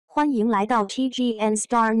欢迎来到 TGN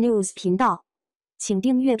Star News 频道，请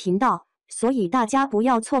订阅频道，所以大家不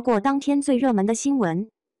要错过当天最热门的新闻。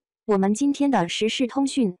我们今天的时事通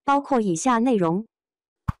讯包括以下内容：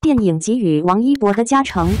电影给予王一博的加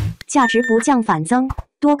成，价值不降反增，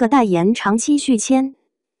多个代言长期续签。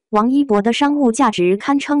王一博的商务价值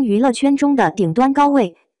堪称娱乐圈中的顶端高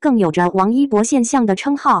位，更有着王一博现象的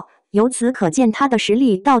称号，由此可见他的实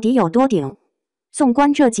力到底有多顶。纵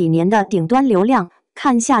观这几年的顶端流量，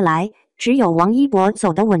看下来，只有王一博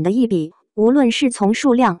走得稳的一笔，无论是从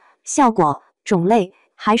数量、效果、种类，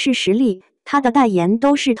还是实力，他的代言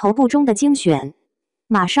都是头部中的精选。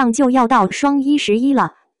马上就要到双11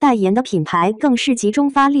了，代言的品牌更是集中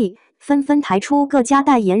发力，纷纷抬出各家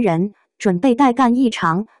代言人，准备带干一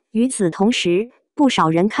场。与此同时，不少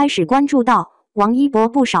人开始关注到，王一博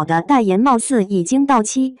不少的代言貌似已经到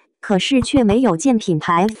期，可是却没有见品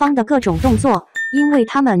牌方的各种动作。因为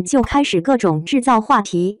他们就开始各种制造话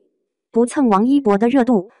题，不蹭王一博的热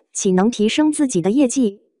度，岂能提升自己的业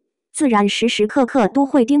绩？自然时时刻刻都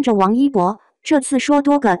会盯着王一博。这次说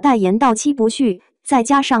多个代言到期不续，再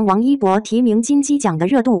加上王一博提名金鸡奖的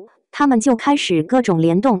热度，他们就开始各种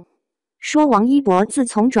联动。说王一博自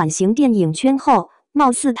从转型电影圈后，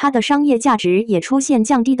貌似他的商业价值也出现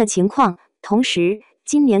降低的情况。同时，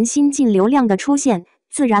今年新晋流量的出现，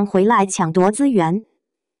自然回来抢夺资源。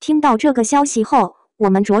听到这个消息后，我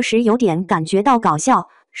们着实有点感觉到搞笑。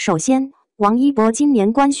首先，王一博今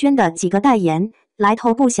年官宣的几个代言来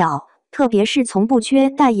头不小，特别是从不缺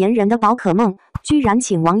代言人的宝可梦，居然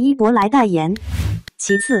请王一博来代言。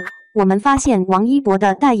其次，我们发现王一博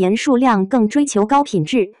的代言数量更追求高品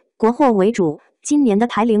质，国货为主。今年的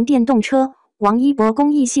台铃电动车，王一博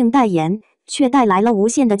公益性代言，却带来了无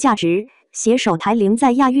限的价值。携手台铃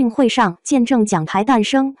在亚运会上见证奖牌诞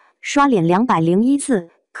生，刷脸201次。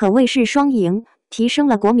可谓是双赢，提升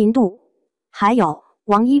了国民度。还有，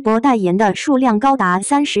王一博代言的数量高达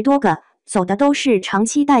30多个，走的都是长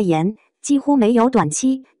期代言，几乎没有短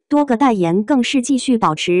期。多个代言更是继续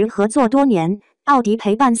保持合作多年，奥迪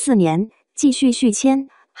陪伴4年，继续续签。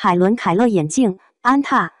海伦凯勒眼镜、安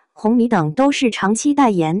踏、红米等都是长期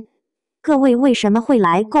代言。各位为什么会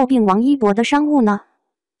来诟病王一博的商务呢？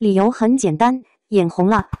理由很简单，眼红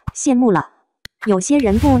了，羡慕了。有些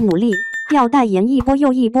人不努力，要代言一波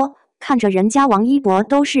又一波，看着人家王一博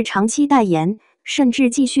都是长期代言，甚至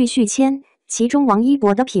继续续签，其中王一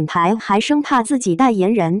博的品牌还生怕自己代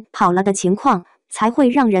言人跑了的情况，才会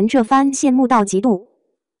让人这番羡慕到极度。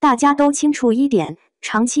大家都清楚一点，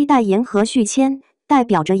长期代言和续签代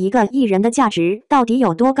表着一个艺人的价值到底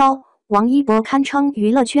有多高。王一博堪称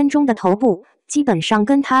娱乐圈中的头部，基本上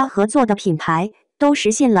跟他合作的品牌都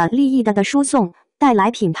实现了利益的输送，带来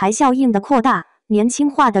品牌效应的扩大，年轻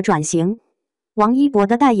化的转型。王一博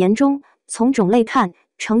的代言中，从种类看，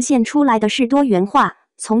呈现出来的是多元化，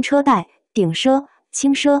从车贷、顶奢、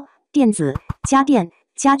轻奢、电子、家电、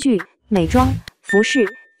家具、美妆、服饰、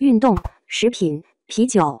运动、食品、啤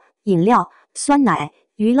酒、饮料、酸奶、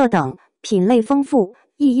娱乐等，品类丰富，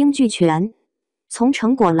一应俱全。从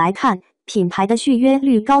成果来看，品牌的续约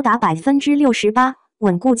率高达68%，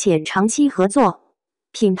稳固且长期合作。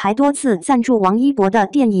品牌多次赞助王一博的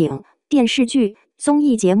电影、电视剧、综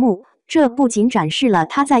艺节目，这不仅展示了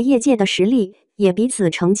他在业界的实力，也彼此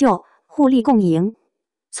成就，互利共赢。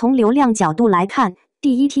从流量角度来看，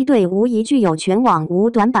第一梯队无疑具有全网无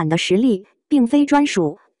短板的实力，并非专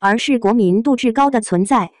属，而是国民度至高的存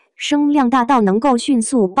在，声量大到能够迅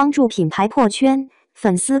速帮助品牌破圈，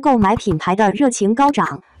粉丝购买品牌的热情高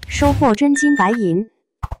涨，收获真金白银。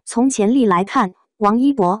从潜力来看，王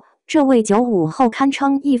一博这位95后堪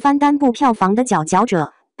称一番单部票房的佼佼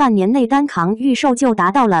者，半年内单扛预售就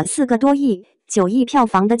达到了4个多亿，9亿票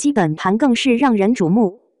房的基本盘更是让人瞩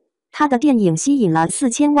目。他的电影吸引了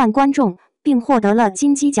4000万观众，并获得了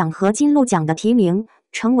金鸡奖和金鹿奖的提名，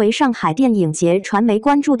成为上海电影节传媒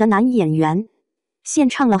关注的男演员。献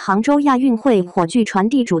唱了杭州亚运会火炬传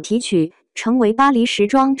递主题曲，成为巴黎时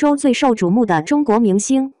装周最受瞩目的中国明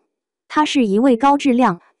星。他是一位高质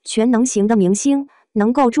量、全能型的明星，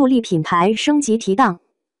能够助力品牌升级提档。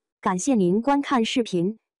感谢您观看视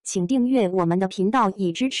频，请订阅我们的频道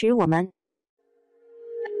以支持我们。